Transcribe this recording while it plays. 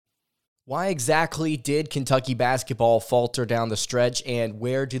Why exactly did Kentucky basketball falter down the stretch, and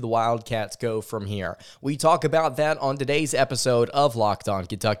where do the Wildcats go from here? We talk about that on today's episode of Locked On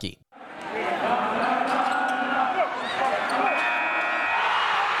Kentucky.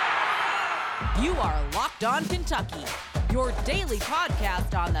 You are Locked On Kentucky, your daily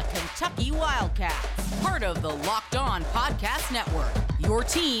podcast on the Kentucky Wildcats, part of the Locked On Podcast Network, your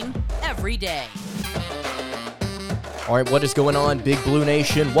team every day. All right, what is going on, Big Blue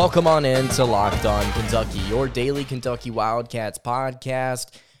Nation? Welcome on in to Locked On Kentucky, your daily Kentucky Wildcats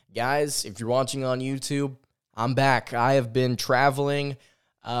podcast. Guys, if you're watching on YouTube, I'm back. I have been traveling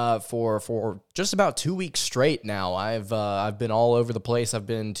for just about 2 weeks straight now. I've been all over the place. I've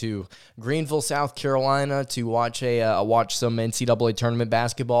been to Greenville, South Carolina to watch some NCAA tournament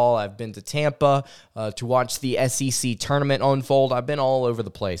basketball. I've been to Tampa to watch the SEC tournament unfold. I've been all over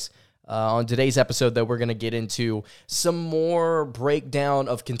the place. On today's episode, though, we're going to get into some more breakdown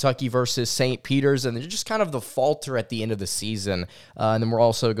of Kentucky versus St. Peter's and just kind of the falter at the end of the season. And then we're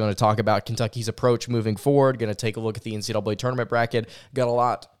also going to talk about Kentucky's approach moving forward, going to take a look at the NCAA tournament bracket. Got a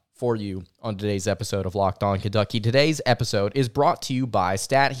lot for you on today's episode of Locked On Kentucky. Today's episode is brought to you by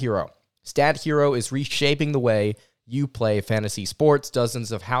Stat Hero. Stat Hero is reshaping the way you play fantasy sports, dozens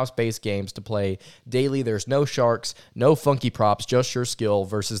of house-based games to play daily. There's no sharks, no funky props, just your skill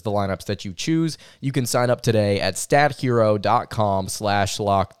versus the lineups that you choose. You can sign up today at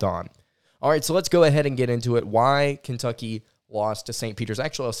stathero.com/lockedon. All right, so let's go ahead and get into it. Why Kentucky lost to St. Peter's.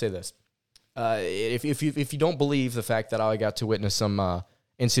 Actually, I'll say this. If you don't believe the fact that I got to witness some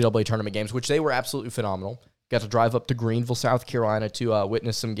NCAA tournament games, which they were absolutely phenomenal, got to drive up to Greenville, South Carolina to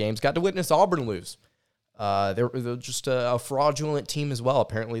witness some games, got to witness Auburn lose. They're just a fraudulent team as well.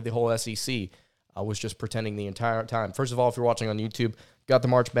 Apparently, the whole SEC was just pretending the entire time. First of all, if you're watching on YouTube, got the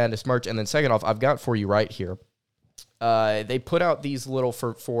March Madness merch. And then second off, I've got for you right here. They put out these little,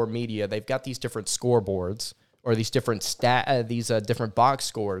 for media, they've got these different scoreboards or these different different box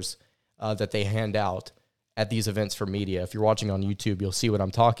scores that they hand out at these events for media. If you're watching on YouTube, you'll see what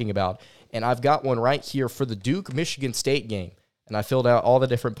I'm talking about. And I've got one right here for the Duke-Michigan State game. And I filled out all the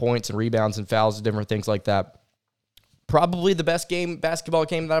different points and rebounds and fouls and different things like that. Probably the best basketball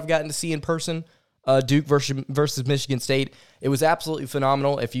game that I've gotten to see in person, Duke versus Michigan State. It was absolutely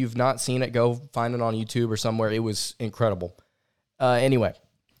phenomenal. If you've not seen it, go find it on YouTube or somewhere. It was incredible. Anyway,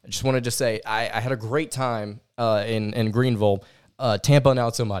 I just wanted to say I had a great time in Greenville. Tampa,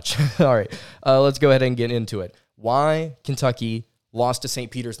 not so much. All right, let's go ahead and get into it. Why Kentucky lost to St.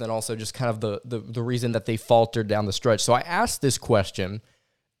 Peter's, then also just kind of the reason that they faltered down the stretch. So I asked this question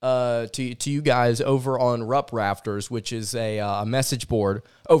to you guys over on Rupp Rafters, which is a message board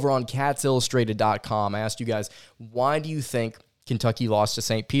over on catsillustrated.com. I asked you guys, why do you think Kentucky lost to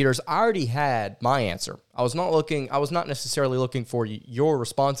St. Peter's? I already had my answer. I was not necessarily looking for your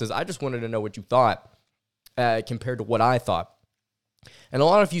responses. I just wanted to know what you thought compared to what I thought. And a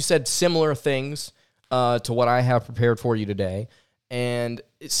lot of you said similar things to what I have prepared for you today. And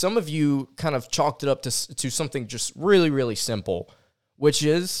some of you kind of chalked it up to something just really, really simple, which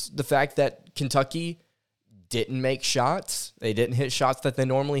is the fact that Kentucky didn't make shots. They didn't hit shots that they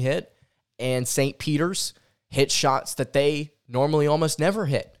normally hit. And St. Peter's hit shots that they normally almost never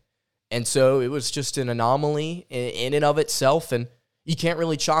hit. And so it was just an anomaly in and of itself. And you can't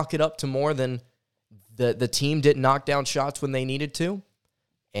really chalk it up to more than the team didn't knock down shots when they needed to.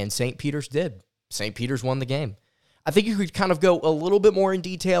 And St. Peter's did. St. Peter's won the game. I think you could kind of go a little bit more in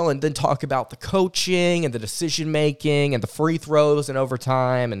detail and then talk about the coaching and the decision-making and the free throws and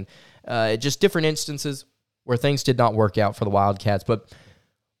overtime and just different instances where things did not work out for the Wildcats. But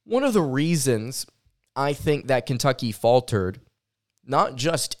one of the reasons I think that Kentucky faltered, not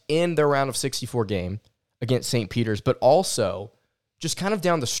just in their round of 64 game against St. Peter's, but also just kind of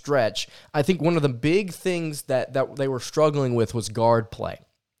down the stretch, I think one of the big things that they were struggling with was guard play.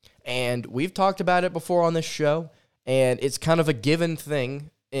 And we've talked about it before on this show. And it's kind of a given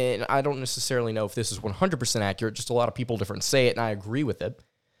thing, and I don't necessarily know if this is 100% accurate, just a lot of people different say it, and I agree with it.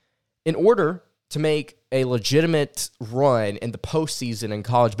 In order to make a legitimate run in the postseason in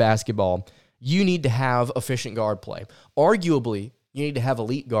college basketball, you need to have efficient guard play. Arguably, you need to have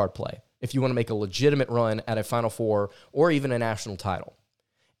elite guard play if you want to make a legitimate run at a Final Four or even a national title.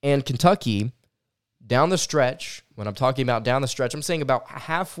 And Kentucky, down the stretch, when I'm talking about down the stretch, I'm saying about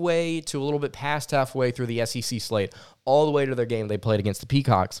halfway to a little bit past halfway through the SEC slate, all the way to their game they played against the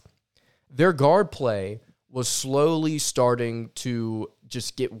Peacocks. Their guard play was slowly starting to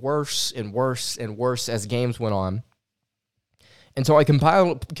just get worse and worse and worse as games went on. And so I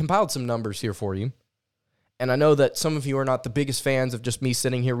compiled some numbers here for you. And I know that some of you are not the biggest fans of just me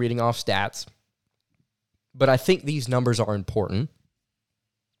sitting here reading off stats, but I think these numbers are important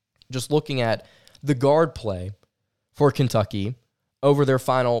just looking at the guard play for Kentucky over their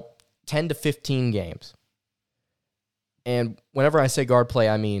final 10 to 15 games. And whenever I say guard play,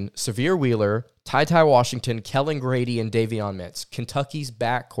 I mean Sahvir Wheeler, Ty Washington, Kellen Grady, and Davion Mintz. Kentucky's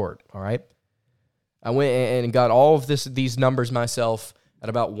backcourt, all right? I went and got all of these numbers myself at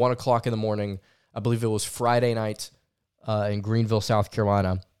about 1 o'clock in the morning. I believe it was Friday night in Greenville, South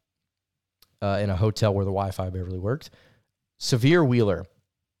Carolina, in a hotel where the Wi-Fi barely worked. Sahvir Wheeler,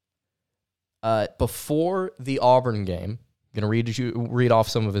 before the Auburn game, I'm going to read off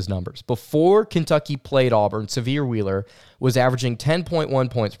some of his numbers. Before Kentucky played Auburn, Sahvir Wheeler was averaging 10.1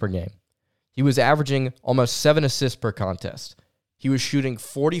 points per game. He was averaging almost 7 assists per contest. He was shooting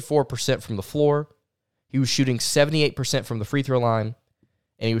 44% from the floor. He was shooting 78% from the free throw line.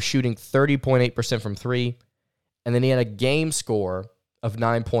 And he was shooting 30.8% from three. And then he had a game score of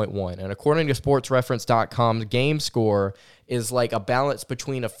 9.1. And according to sportsreference.com, the game score is like a balance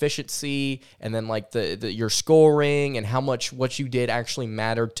between efficiency and then like your scoring and how much what you did actually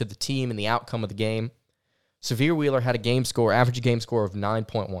mattered to the team and the outcome of the game. Sahvir Wheeler had average game score of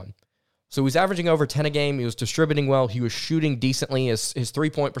 9.1. So he was averaging over 10 a game. He was distributing well. He was shooting decently. His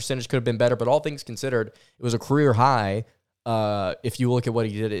three-point percentage could have been better, but all things considered, it was a career high if you look at what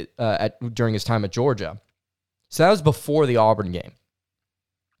he did during his time at Georgia. So that was before the Auburn game.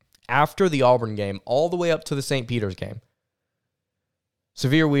 After the Auburn game, all the way up to the St. Peter's game,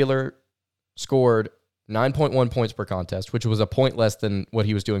 Sahvir Wheeler scored 9.1 points per contest, which was a point less than what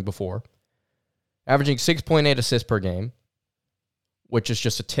he was doing before, averaging 6.8 assists per game, which is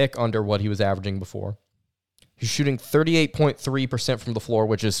just a tick under what he was averaging before. He's shooting 38.3% from the floor,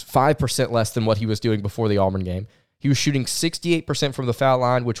 which is 5% less than what he was doing before the Auburn game. He was shooting 68% from the foul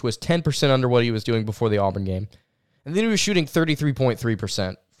line, which was 10% under what he was doing before the Auburn game. And then he was shooting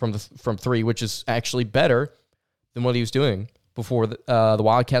 33.3% from three, which is actually better than what he was doing before the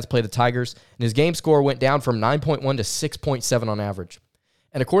Wildcats played the Tigers. And his game score went down from 9.1 to 6.7 on average.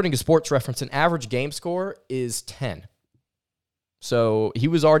 And according to Sports Reference, an average game score is 10. So he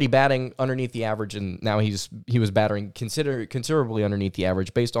was already batting underneath the average, and now he was battering considerably underneath the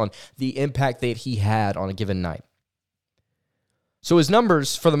average based on the impact that he had on a given night. So his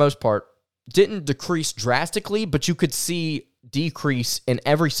numbers, for the most part, didn't decrease drastically, but you could see decrease in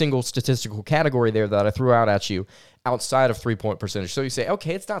every single statistical category there that I threw out at you outside of three-point percentage. So you say,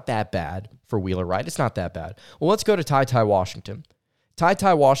 okay, it's not that bad for Wheeler, right? It's not that bad. Well, let's go to Ty Washington.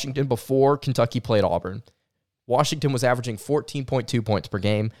 Ty Washington, before Kentucky played Auburn, Washington was averaging 14.2 points per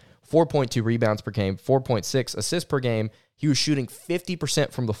game, 4.2 rebounds per game, 4.6 assists per game. He was shooting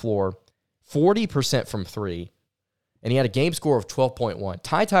 50% from the floor, 40% from three, and he had a game score of 12.1.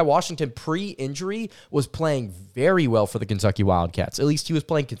 Ty Washington, pre-injury, was playing very well for the Kentucky Wildcats. At least he was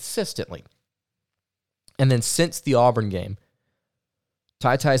playing consistently. And then since the Auburn game,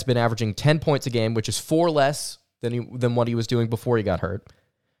 Ty's been averaging 10 points a game, which is 4 less than what he was doing before he got hurt.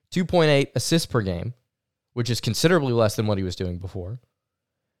 2.8 assists per game, which is considerably less than what he was doing before.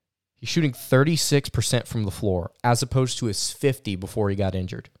 He's shooting 36% from the floor, as opposed to his 50% before he got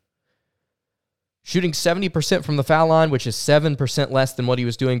injured. Shooting 70% from the foul line, which is 7% less than what he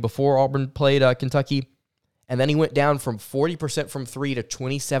was doing before Auburn played Kentucky. And then he went down from 40% from three to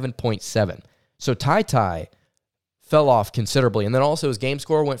 27.7. So Ty fell off considerably. And then also his game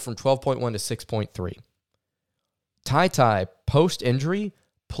score went from 12.1 to 6.3. Ty, post-injury,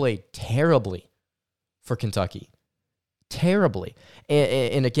 played terribly for Kentucky. Terribly.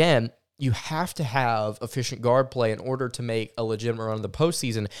 And again, you have to have efficient guard play in order to make a legitimate run in the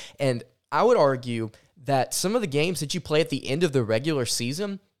postseason. And I would argue that some of the games that you play at the end of the regular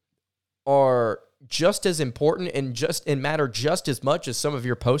season are just as important and matter just as much as some of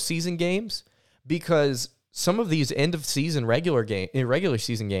your postseason games, because some of these end of season regular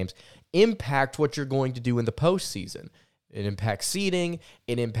season games impact what you're going to do in the postseason. It impacts seeding.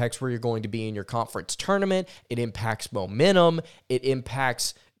 It impacts where you're going to be in your conference tournament. It impacts momentum. It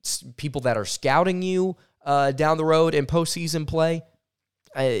impacts people that are scouting you down the road in postseason play.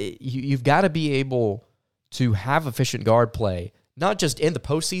 You've got to be able to have efficient guard play, not just in the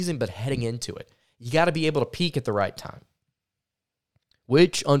postseason, but heading into it. You got to be able to peak at the right time,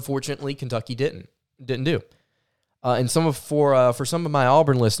 which unfortunately Kentucky didn't do. And for some of my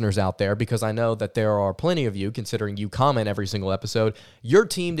Auburn listeners out there, because I know that there are plenty of you, considering you comment every single episode, your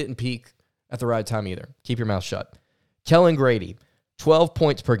team didn't peak at the right time either. Keep your mouth shut. Kellen Grady, 12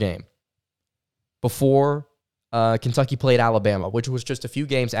 points per game before Kentucky played Alabama, which was just a few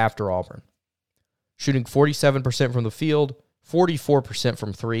games after Auburn. Shooting 47% from the field, 44%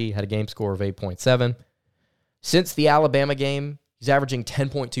 from three, had a game score of 8.7. Since the Alabama game, he's averaging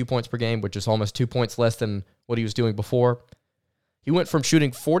 10.2 points per game, which is almost 2 points less than what he was doing before. He went from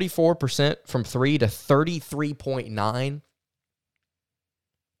shooting 44% from 3 to 33.9.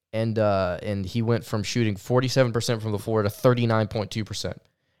 And he went from shooting 47% from the floor to 39.2%.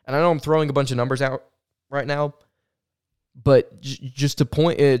 And I know I'm throwing a bunch of numbers out right now, but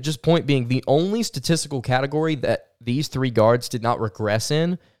point being, the only statistical category that these three guards did not regress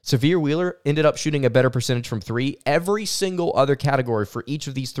in, Sahvir Wheeler ended up shooting a better percentage from 3. Every single other category for each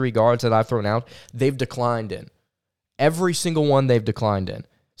of these three guards that I've thrown out, they've declined in. Every single one they've declined in.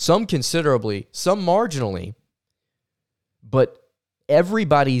 Some considerably, some marginally, but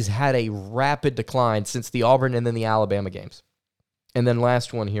everybody's had a rapid decline since the Auburn and then the Alabama games. And then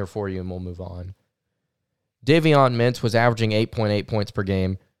last one here for you, and we'll move on. Davion Mintz was averaging 8.8 points per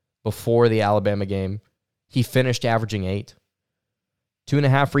game before the Alabama game. He finished averaging 8.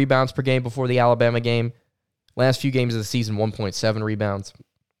 2.5 rebounds per game before the Alabama game. Last few games of the season, 1.7 rebounds.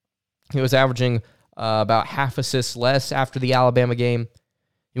 He was averaging about half assists less after the Alabama game.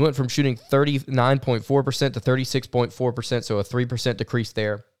 He went from shooting 39.4% to 36.4%, so a 3% decrease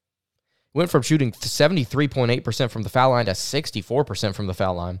there. He went from shooting 73.8% from the foul line to 64% from the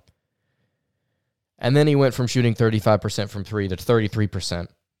foul line. And then he went from shooting 35% from 3 to 33%. And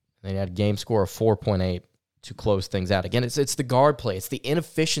he had a game score of 4.8 to close things out. Again, it's the guard play. It's the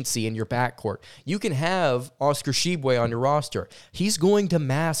inefficiency in your backcourt. You can have Oscar Tshiebwe on your roster. He's going to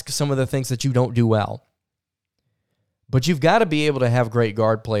mask some of the things that you don't do well. But you've got to be able to have great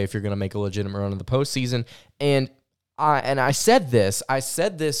guard play if you're going to make a legitimate run in the postseason. And I said this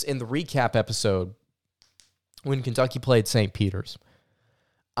in the recap episode when Kentucky played St. Peter's.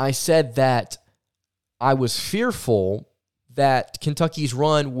 I said that I was fearful that Kentucky's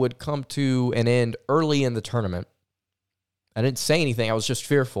run would come to an end early in the tournament. I didn't say anything. I was just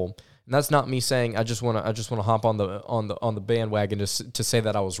fearful, and that's not me saying I just want to hop on the bandwagon to say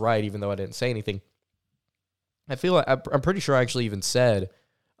that I was right, even though I didn't say anything. I feel like I'm pretty sure I actually even said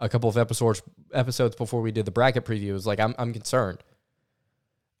a couple of episodes before we did the bracket preview. It was like I'm concerned.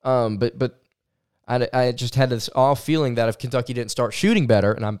 But I just had this off feeling that if Kentucky didn't start shooting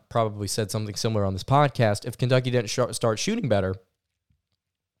better, and I probably said something similar on this podcast, if Kentucky didn't start shooting better,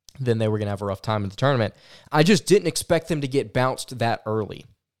 then they were going to have a rough time in the tournament. I just didn't expect them to get bounced that early.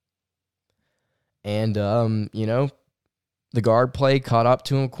 And, the guard play caught up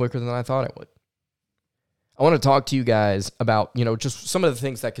to them quicker than I thought it would. I want to talk to you guys about, just some of the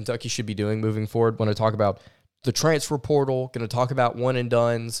things that Kentucky should be doing moving forward. I want to talk about the transfer portal, going to talk about one and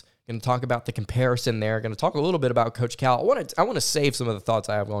dones, going to talk about the comparison there, going to talk a little bit about Coach Cal. I want to save some of the thoughts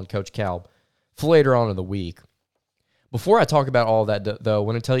I have on Coach Cal for later on in the week. Before I talk about all that, though, I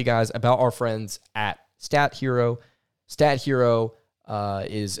want to tell you guys about our friends at Stat Hero. Stat Hero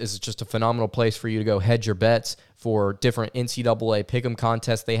is just a phenomenal place for you to go hedge your bets for different NCAA pick'em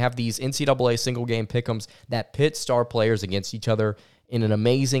contests. They have these NCAA single-game pick'ems that pit star players against each other in an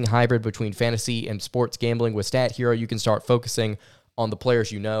amazing hybrid between fantasy and sports gambling. With Stat Hero, you can start focusing on the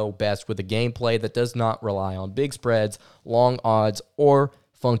players you know best with a gameplay that does not rely on big spreads, long odds, or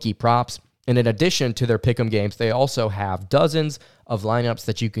funky props. And in addition to their pick'em games, they also have dozens of lineups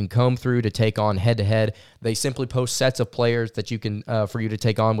that you can comb through to take on head-to-head. They simply post sets of players that you can for you to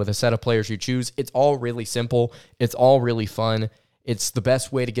take on with a set of players you choose. It's all really simple. It's all really fun. It's the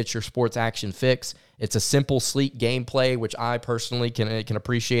best way to get your sports action fix. It's a simple, sleek gameplay, which I personally can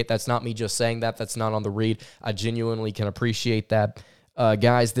appreciate. That's not me just saying that. That's not on the read. I genuinely can appreciate that.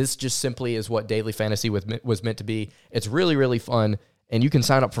 Guys, this just simply is what daily fantasy was meant to be. It's really, really fun. And you can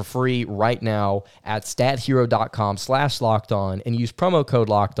sign up for free right now at stathero.com/lockedon and use promo code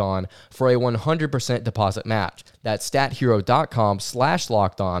LOCKEDON for a 100% deposit match. That's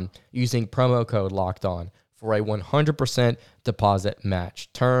stathero.com/lockedon using promo code LOCKEDON for a 100% deposit match.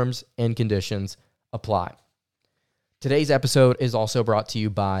 Terms and conditions apply. Today's episode is also brought to you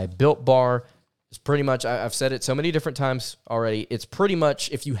by Built Bar. It's pretty much, I've said it so many different times already, it's pretty much,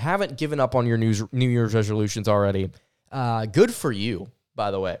 if you haven't given up on your New Year's resolutions already, good for you,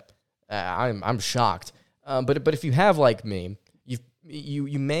 by the way. I'm shocked. But if you have, like me,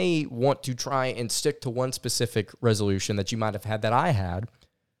 you may want to try and stick to one specific resolution that you might have had that I had,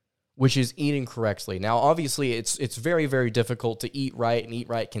 which is eating correctly. Now, obviously, it's very, very difficult to eat right and eat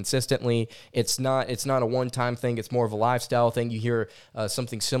right consistently. It's not a one-time thing. It's more of a lifestyle thing. You hear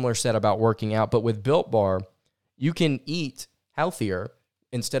something similar said about working out. But with Built Bar, you can eat healthier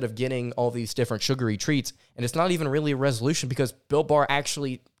instead of getting all these different sugary treats. And it's not even really a resolution because Built Bars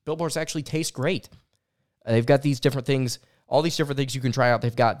actually taste great. They've got these different things, all these different things you can try out.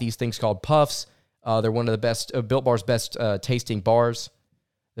 They've got these things called Puffs. They're one of the best, Built Bar's best tasting bars.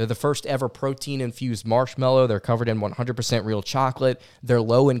 They're the first ever protein-infused marshmallow. They're covered in 100% real chocolate. They're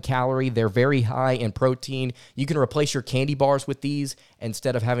low in calorie. They're very high in protein. You can replace your candy bars with these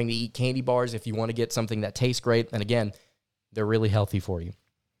instead of having to eat candy bars if you want to get something that tastes great. And again, they're really healthy for you.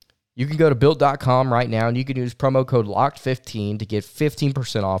 You can go to Built.com right now, and you can use promo code LOCKED15 to get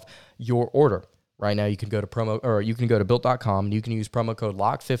 15% off your order. Right now, you can go to Built.com, and you can use promo code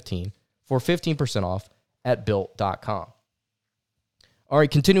LOCKED15 for 15% off at Built.com. All right,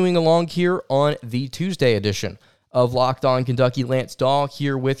 continuing along here on the Tuesday edition of Locked On Kentucky, Lance Dahl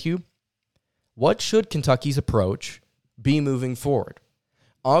here with you. What should Kentucky's approach be moving forward?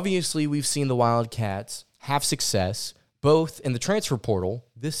 Obviously, we've seen the Wildcats have success both in the transfer portal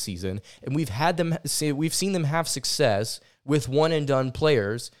this season, and we've seen them have success with one-and-done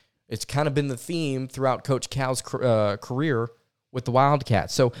players. It's kind of been the theme throughout Coach Cal's career with the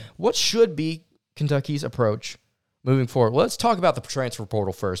Wildcats. So what should be Kentucky's approach moving forward? Well, let's talk about the transfer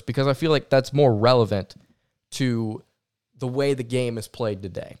portal first, because I feel like that's more relevant to the way the game is played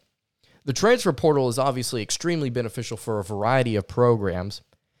today. The transfer portal is obviously extremely beneficial for a variety of programs,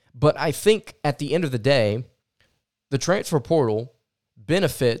 but I think at the end of the day, the transfer portal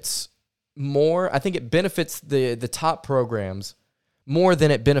benefits more. I think it benefits the top programs more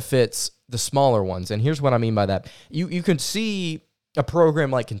than it benefits the smaller ones. And here's what I mean by that. You can see a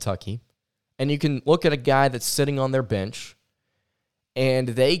program like Kentucky, and you can look at a guy that's sitting on their bench, and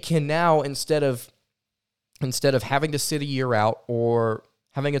they can now, instead of having to sit a year out or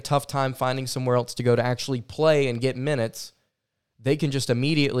having a tough time finding somewhere else to go to actually play and get minutes, they can just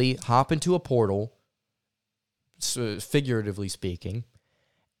immediately hop into a portal, figuratively speaking,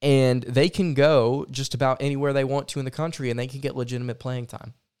 and they can go just about anywhere they want to in the country, and they can get legitimate playing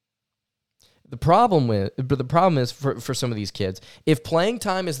time. The problem is for some of these kids, if playing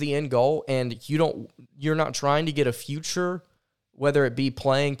time is the end goal and you're not trying to get a future, whether it be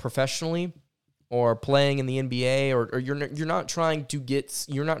playing professionally or playing in the NBA, or you're not trying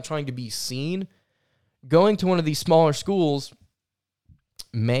to be seen, going to one of these smaller schools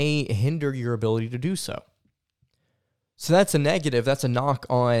may hinder your ability to do so. So that's a negative. That's a knock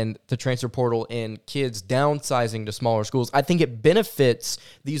on the transfer portal and kids downsizing to smaller schools. I think it benefits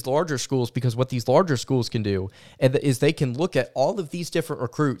these larger schools, because what these larger schools can do is they can look at all of these different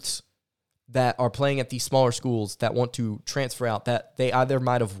recruits that are playing at these smaller schools that want to transfer out, that they either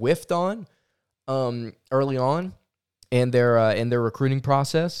might have whiffed on early on in their recruiting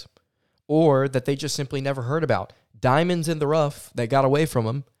process, or that they just simply never heard about. Diamonds in the rough that got away from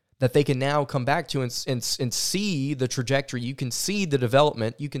them, that they can now come back to and see the trajectory. You can see the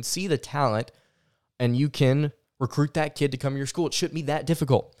development. You can see the talent, and you can recruit that kid to come to your school. It shouldn't be that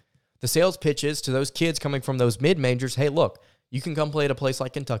difficult. The sales pitches to those kids coming from those mid-majors, hey, look, you can come play at a place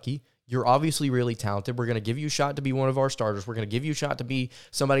like Kentucky. You're obviously really talented. We're going to give you a shot to be one of our starters. We're going to give you a shot to be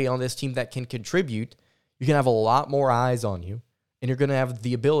somebody on this team that can contribute. You can have a lot more eyes on you, and you're going to have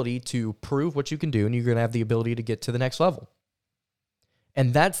the ability to prove what you can do, and you're going to have the ability to get to the next level.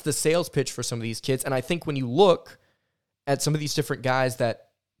 And that's the sales pitch for some of these kids. And I think when you look at some of these different guys that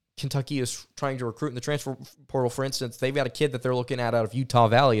Kentucky is trying to recruit in the transfer portal, for instance, they've got a kid that they're looking at out of Utah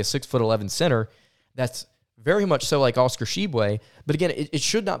Valley, a 6'11" center, that's very much so like Oscar Tshiebwe. But again, it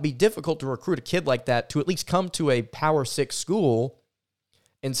should not be difficult to recruit a kid like that to at least come to a Power 6 school,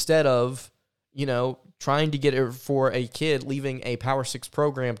 instead of, trying to get it for a kid leaving a Power 6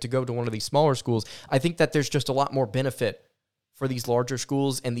 program to go to one of these smaller schools. I think that there's just a lot more benefit for these larger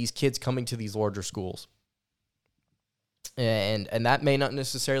schools and these kids coming to these larger schools. And that may not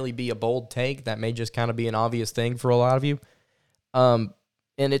necessarily be a bold take. That may just kind of be an obvious thing for a lot of you. And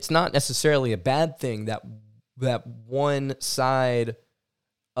it's not necessarily a bad thing that one side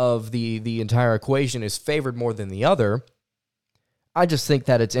of the entire equation is favored more than the other. I just think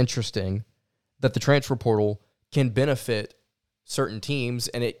that it's interesting that the transfer portal can benefit certain teams,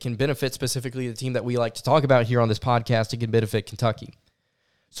 and it can benefit specifically the team that we like to talk about here on this podcast. It can benefit Kentucky.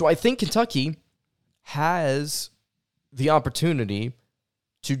 So I think Kentucky has the opportunity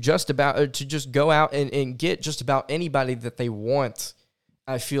to just go out and get just about anybody that they want,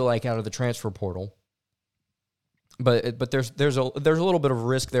 I feel like, out of the transfer portal. But there's a little bit of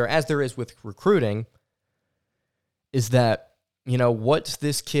risk there, as there is with recruiting, is that, what's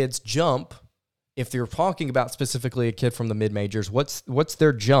this kid's jump? If they're talking about specifically a kid from the mid-majors, what's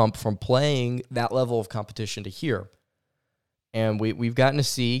their jump from playing that level of competition to here? And we've gotten to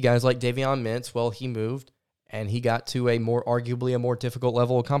see guys like Davion Mintz. Well, he moved, and he got to arguably a more difficult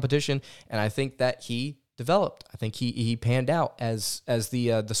level of competition, and I think that he developed. I think he panned out as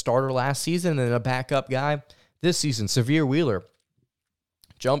the starter last season and a backup guy this season. Sahvir Wheeler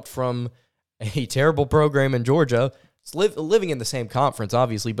jumped from a terrible program in Georgia living in the same conference,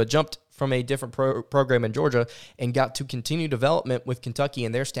 obviously, but jumped from a different program in Georgia and got to continue development with Kentucky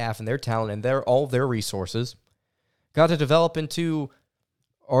and their staff and their talent and all their resources. Got to develop into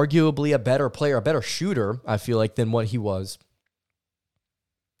arguably a better player, a better shooter, I feel like, than what he was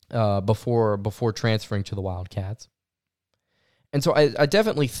before transferring to the Wildcats. And so I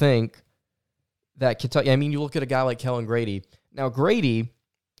definitely think that Kentucky, I mean, you look at a guy like Kellen Grady. Now, Grady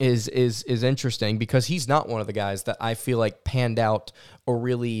is interesting because he's not one of the guys that I feel like panned out or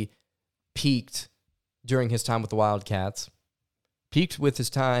really peaked during his time with the Wildcats. Peaked with his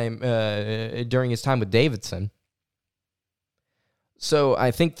time during his time with Davidson. So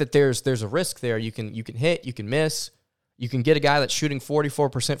I think that there's a risk there. You can hit, you can miss. You can get a guy that's shooting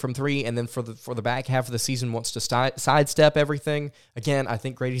 44% from three, and then for the back half of the season wants to sidestep everything. Again, I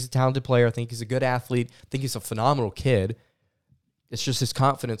think Grady's a talented player. I think he's a good athlete. I think he's a phenomenal kid. It's just his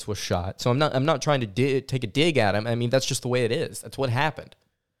confidence was shot. So I'm not trying to take a dig at him. I mean, that's just the way it is. That's what happened,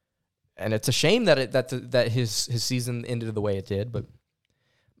 and it's a shame that his season ended the way it did. But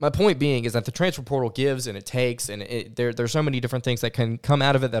my point being is that the transfer portal gives and it takes, and there's so many different things that can come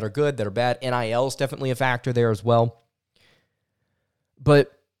out of it that are good, that are bad. NIL is definitely a factor there as well.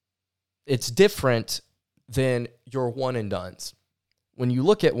 But it's different than your one-and-dones. When you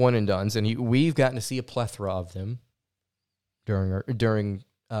look at one-and-dones, and we've gotten to see a plethora of them during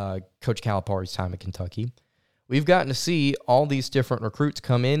Coach Calipari's time at Kentucky, we've gotten to see all these different recruits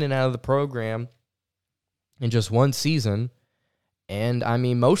come in and out of the program in just one season. And, I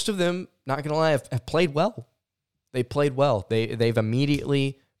mean, most of them, not going to lie, have played well. They played well. They've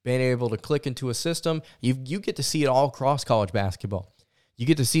immediately been able to click into a system. You get to see it all across college basketball. You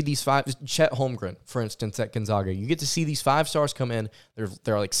get to see these Chet Holmgren, for instance, at Gonzaga. You get to see these 5-stars come in.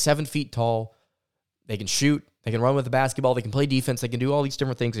 They're like 7 feet tall. They can shoot. They can run with the basketball. They can play defense. They can do all these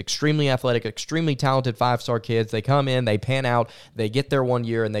different things. Extremely athletic, extremely talented 5-star kids. They come in, they pan out, they get there 1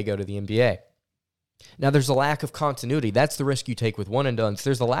 year, and they go to the NBA. Now, there's a lack of continuity. That's the risk you take with one-and-dones.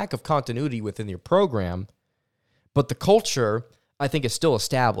 There's a lack of continuity within your program, but the culture, I think, is still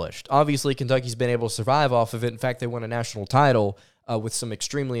established. Obviously, Kentucky's been able to survive off of it. In fact, they won a national title with some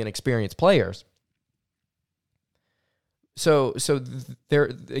extremely inexperienced players. So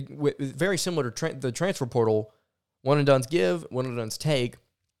they're very similar to the transfer portal. One-and-dones give, one-and-dones take.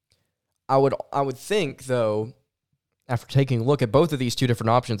 I would think, though, after taking a look at both of these two different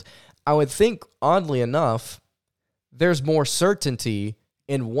options, I would think, oddly enough, there's more certainty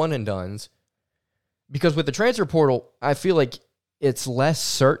in one-and-dones, because with the transfer portal, I feel like it's less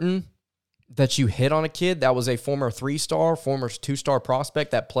certain that you hit on a kid that was a former 3-star, former 2-star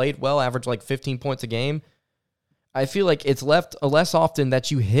prospect that played well, averaged like 15 points a game. I feel like it's less often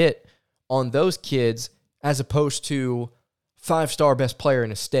that you hit on those kids as opposed to 5-star best player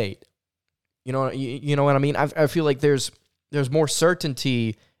in a state. You know what I mean? I feel like there's more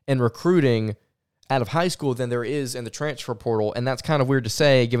certainty in recruiting out of high school than there is in the transfer portal, and that's kind of weird to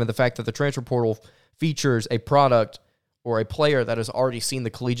say given the fact that the transfer portal features a product or a player that has already seen the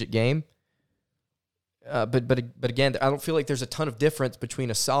collegiate game. But again, I don't feel like there's a ton of difference between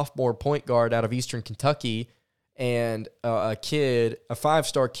a sophomore point guard out of Eastern Kentucky and a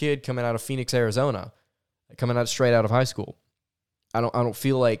 5-star kid coming out of Phoenix, Arizona, coming out straight out of high school. I don't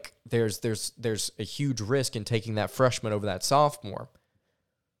feel like there's a huge risk in taking that freshman over that sophomore,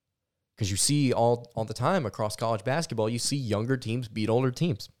 because you see all the time across college basketball, you see younger teams beat older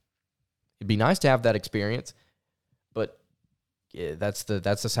teams. It'd be nice to have that experience, but yeah, that's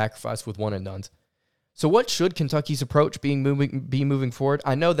the sacrifice with one-and-dones. So what should Kentucky's approach be moving forward?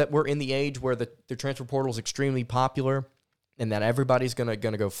 I know that we're in the age where the transfer portal is extremely popular and that everybody's gonna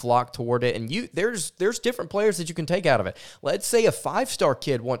go flock toward it. And there's different players that you can take out of it. Let's say a 5-star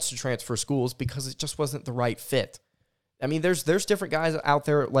kid wants to transfer schools because it just wasn't the right fit. I mean, there's different guys out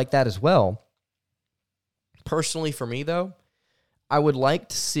there like that as well. Personally, for me, though, I would like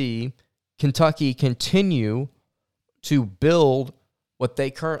to see Kentucky continue to build what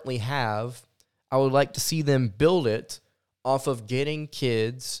they currently have. I would like to see them build it off of getting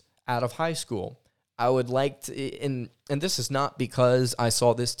kids out of high school. I would like to, and this is not because I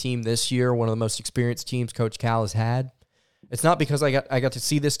saw this team this year, one of the most experienced teams Coach Cal has had. It's not because I got to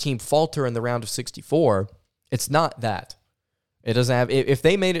see this team falter in the round of 64. It's not that. It doesn't have. If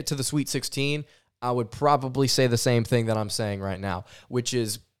they made it to the Sweet 16, I would probably say the same thing that I'm saying right now, which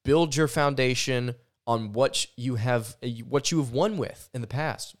is build your foundation on what you have won with in the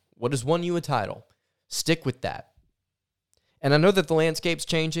past. What has won you a title? Stick with that. And I know that the landscape's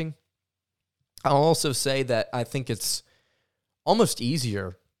changing. I'll also say that I think it's almost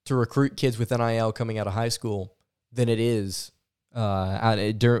easier to recruit kids with NIL coming out of high school than it is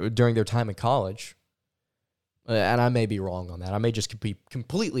during their time in college. And I may be wrong on that. I may just be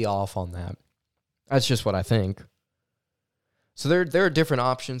completely off on that. That's just what I think. So there are different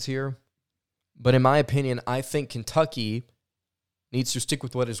options here. But in my opinion, I think Kentucky needs to stick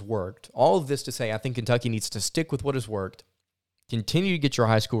with what has worked. All of this to say, I think Kentucky needs to stick with what has worked. Continue to get your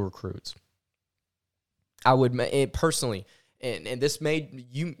high school recruits. I would personally, and this may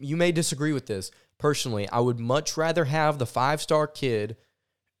you may disagree with this. Personally, I would much rather have the 5-star kid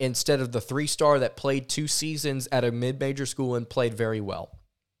instead of the 3-star that played 2 seasons at a mid-major school and played very well.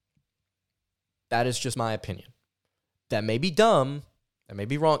 That is just my opinion. That may be dumb. That may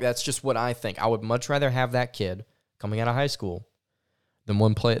be wrong. That's just what I think. I would much rather have that kid coming out of high school than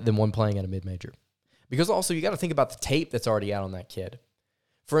one playing at a mid-major. Because also, you got to think about the tape that's already out on that kid.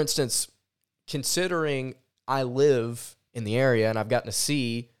 For instance, considering I live in the area and I've gotten to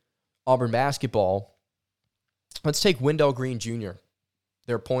see Auburn basketball, let's take Wendell Green Jr.,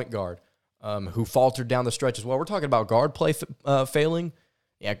 their point guard, who faltered down the stretch as well. We're talking about guard play failing.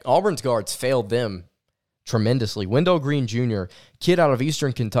 Yeah, Auburn's guards failed them tremendously. Wendell Green Jr., kid out of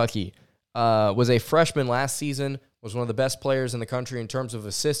Eastern Kentucky, was a freshman last season, was one of the best players in the country in terms of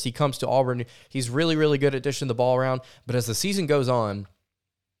assists. He comes to Auburn. He's really, really good at dishing the ball around. But as the season goes on,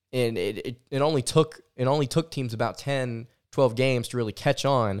 and it only took teams about 10, 12 games to really catch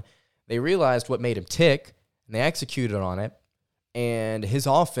on, they realized what made him tick, and they executed on it. And his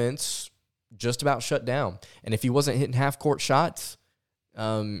offense just about shut down. And if he wasn't hitting half-court shots,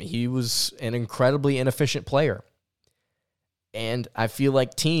 he was an incredibly inefficient player. And I feel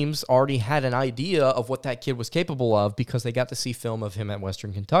like teams already had an idea of what that kid was capable of because they got to see film of him at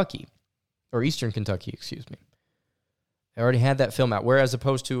Eastern Kentucky. They already had that film out. Whereas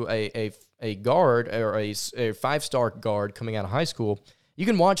opposed to a guard or a 5-star guard coming out of high school, you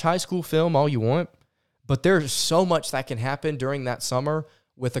can watch high school film all you want, but there's so much that can happen during that summer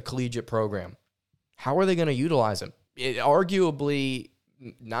with a collegiate program. How are they going to utilize him? Arguably,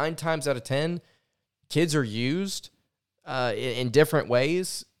 9 times out of 10, kids are used in different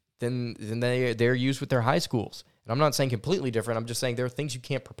ways than they're used with their high schools. And I'm not saying completely different. I'm just saying there are things you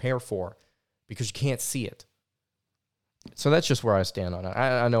can't prepare for because you can't see it. So that's just where I stand on it.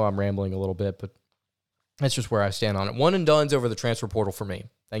 I know I'm rambling a little bit, but that's just where I stand on it. One and done's over the transfer portal for me.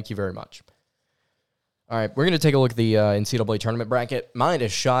 Thank you very much. All right, we're going to take a look at the NCAA tournament bracket. Mine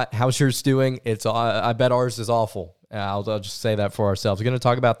is shot. How's yours doing? I bet ours is awful. I'll just say that for ourselves. We're going to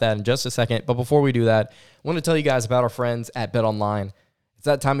talk about that in just a second. But before we do that, I want to tell you guys about our friends at BetOnline. It's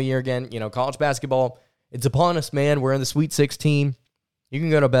that time of year again. You know, college basketball, it's upon us, man. We're in the Sweet 16. You can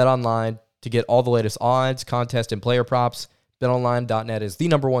go to BetOnline to get all the latest odds, contests, and player props. BetOnline.net is the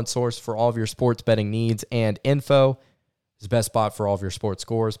 #1 source for all of your sports betting needs and info. It's the best spot for all of your sports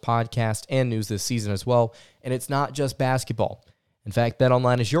scores, podcasts, and news this season as well. And it's not just basketball. In fact,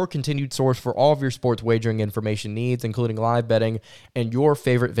 BetOnline is your continued source for all of your sports wagering information needs, including live betting and your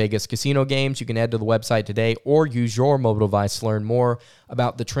favorite Vegas casino games. You can head to the website today or use your mobile device to learn more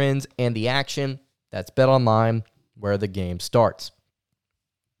about the trends and the action. That's BetOnline, where the game starts.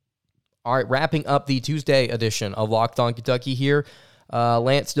 All right, wrapping up the Tuesday edition of Locked On Kentucky here.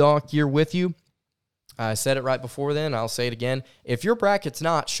 Lance Dock here with you. I said it right before then. I'll say it again. If your bracket's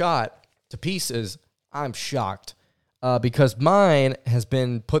not shot to pieces, I'm shocked. Because mine has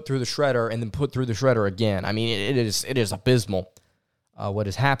been put through the shredder and then put through the shredder again. I mean, it is abysmal what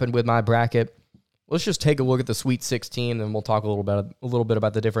has happened with my bracket. Let's just take a look at the Sweet 16, and we'll talk a little bit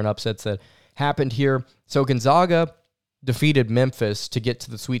about the different upsets that happened here. So Gonzaga defeated Memphis to get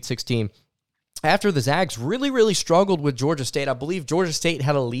to the Sweet 16 after the Zags really, really struggled with Georgia State. I believe Georgia State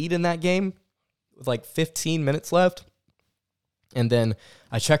had a lead in that game with like 15 minutes left. And then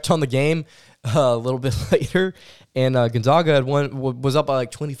I checked on the game a little bit later, and Gonzaga was up by like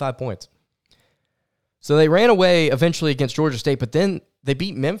 25 points. So they ran away eventually against Georgia State, but then they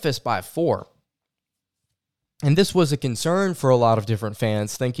beat Memphis by 4. And this was a concern for a lot of different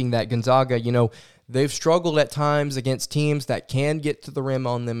fans, thinking that Gonzaga, they've struggled at times against teams that can get to the rim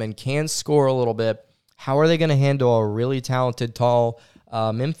on them and can score a little bit. How are they going to handle a really talented, tall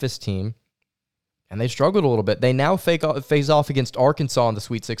Memphis team? And they struggled a little bit. They now face off against Arkansas in the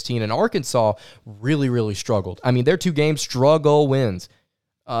Sweet 16, and Arkansas really, really struggled. I mean, their 2 games struggle wins.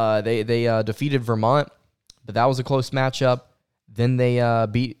 They defeated Vermont, but that was a close matchup. Then they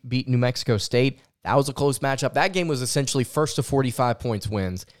beat New Mexico State. That was a close matchup. That game was essentially first to 45 points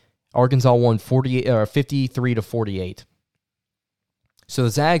wins. Arkansas won 53-48. So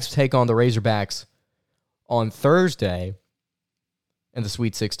the Zags take on the Razorbacks on Thursday in the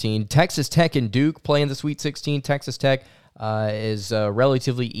Sweet 16. Texas Tech and Duke play in the Sweet 16. Texas Tech is a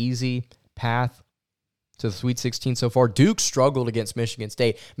relatively easy path to the Sweet 16 so far. Duke struggled against Michigan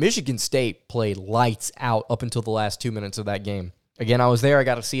State. Michigan State played lights out up until the last 2 minutes of that game. Again, I was there. I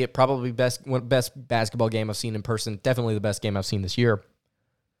got to see it. Probably best basketball game I've seen in person. Definitely the best game I've seen this year.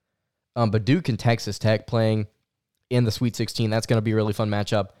 But Duke and Texas Tech playing in the Sweet 16. That's going to be a really fun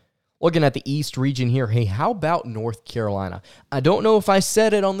matchup. Looking at the East region here, hey, how about North Carolina? I don't know if I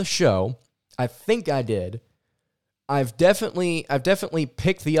said it on the show. I think I did. I've definitely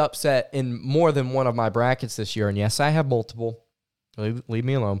picked the upset in more than one of my brackets this year, and yes, I have multiple. Leave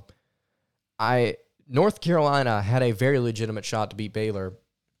me alone. North Carolina had a very legitimate shot to beat Baylor.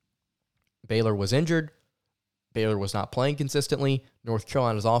 Baylor was injured. Baylor was not playing consistently. North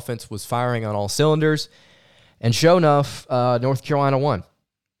Carolina's offense was firing on all cylinders. And sure enough, North Carolina won.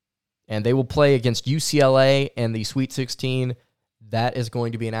 And they will play against UCLA in the Sweet 16. That is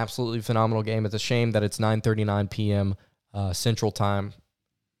going to be an absolutely phenomenal game. It's a shame that it's 9:39 p.m. Central Time.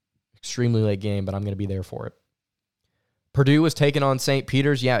 Extremely late game, but I'm going to be there for it. Purdue was taking on St.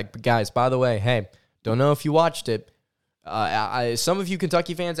 Peter's. Yeah, guys, by the way, hey, don't know if you watched it. Some of you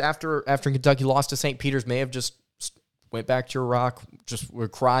Kentucky fans, after Kentucky lost to St. Peter's, may have just went back to your rock, just were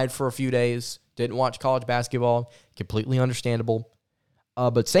cried for a few days, didn't watch college basketball. Completely understandable.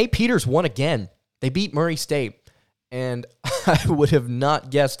 But St. Peter's won again. They beat Murray State. And I would have not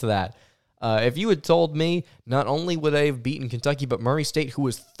guessed that. If you had told me, not only would they have beaten Kentucky, but Murray State, who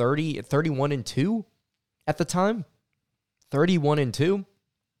was 31-2 at the time, 31-2,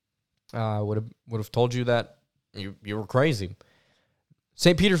 would have told you that you were crazy.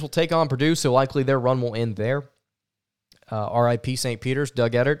 St. Peter's will take on Purdue, so likely their run will end there. R.I.P. St. Peter's,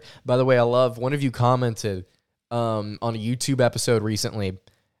 Doug Edert. By the way, I love, one of you commented on a YouTube episode recently,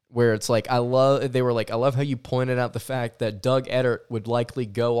 where it's like, I love how you pointed out the fact that Doug Edert would likely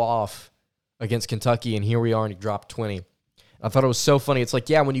go off against Kentucky, and here we are, and he dropped 20. I thought it was so funny. It's like,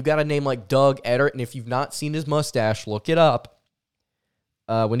 yeah, when you got a name like Doug Edert, and if you've not seen his mustache, look it up.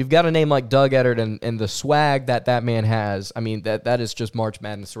 When you've got a name like Doug Edert and the swag that man has, I mean, that is just March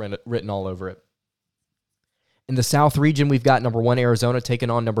Madness written all over it. In the South region, we've got number 1 Arizona taking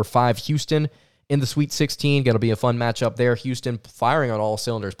on number 5 Houston. In the Sweet 16, going to be a fun matchup there. Houston firing on all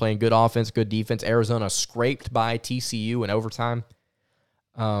cylinders, playing good offense, good defense. Arizona scraped by TCU in overtime.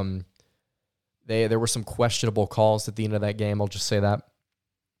 There were some questionable calls at the end of that game. I'll just say that.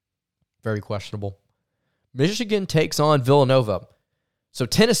 Very questionable. Michigan takes on Villanova. So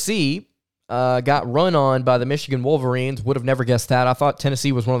Tennessee got run on by the Michigan Wolverines. Would have never guessed that. I thought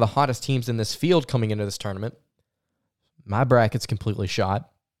Tennessee was one of the hottest teams in this field coming into this tournament. My bracket's completely shot.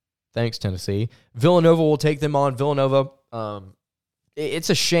 Thanks, Tennessee. Villanova will take them on. Villanova, it's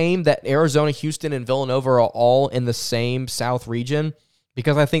a shame that Arizona, Houston, and Villanova are all in the same South region,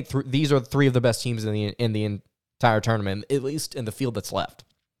 because I think these are 3 of the best teams in the entire tournament, at least in the field that's left.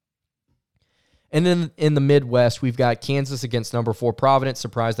 And then in the Midwest, we've got Kansas against number 4 Providence.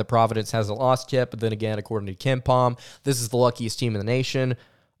 Surprised that Providence hasn't lost yet, but then again, according to KenPom, this is the luckiest team in the nation.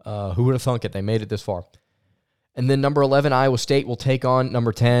 Who would have thunk it? They made it this far. And then number 11, Iowa State will take on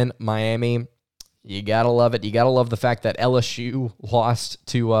number 10, Miami. You got to love it. You got to love the fact that LSU lost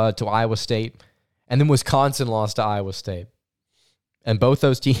to Iowa State, and then Wisconsin lost to Iowa State. And both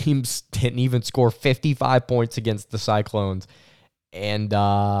those teams didn't even score 55 points against the Cyclones. And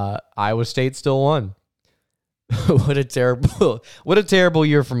Iowa State still won. What a terrible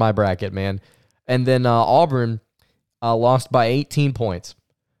year for my bracket, man. And then Auburn lost by 18 points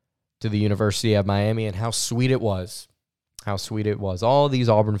to the University of Miami, and how sweet it was. How sweet it was. All these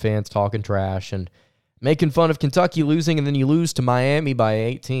Auburn fans talking trash and making fun of Kentucky losing, and then you lose to Miami by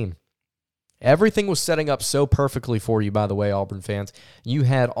 18. Everything was setting up so perfectly for you, by the way, Auburn fans. You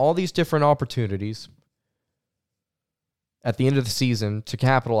had all these different opportunities at the end of the season to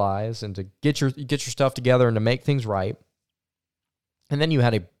capitalize and to get your stuff together and to make things right. And then you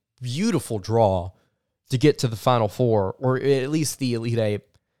had a beautiful draw to get to the Final Four, or at least the Elite Eight.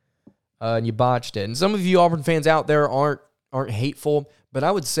 And you botched it. And some of you Auburn fans out there aren't hateful, but I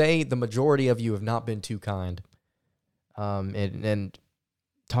would say the majority of you have not been too kind. And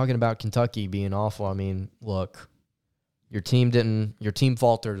talking about Kentucky being awful, I mean, look, your team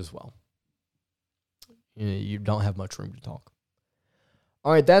faltered as well. You don't have much room to talk.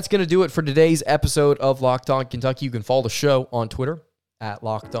 All right, that's going to do it for today's episode of Locked On Kentucky. You can follow the show on Twitter at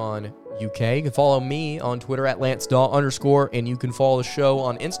Locked On UK. You can follow me on Twitter at @LanceDaw_, and you can follow the show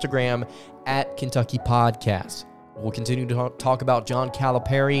on Instagram at Kentucky Podcast. We'll continue to talk about John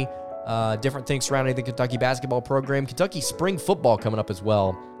Calipari, different things surrounding the Kentucky basketball program, Kentucky spring football coming up as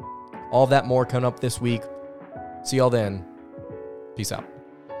well. All that more coming up this week. See y'all then. Peace out.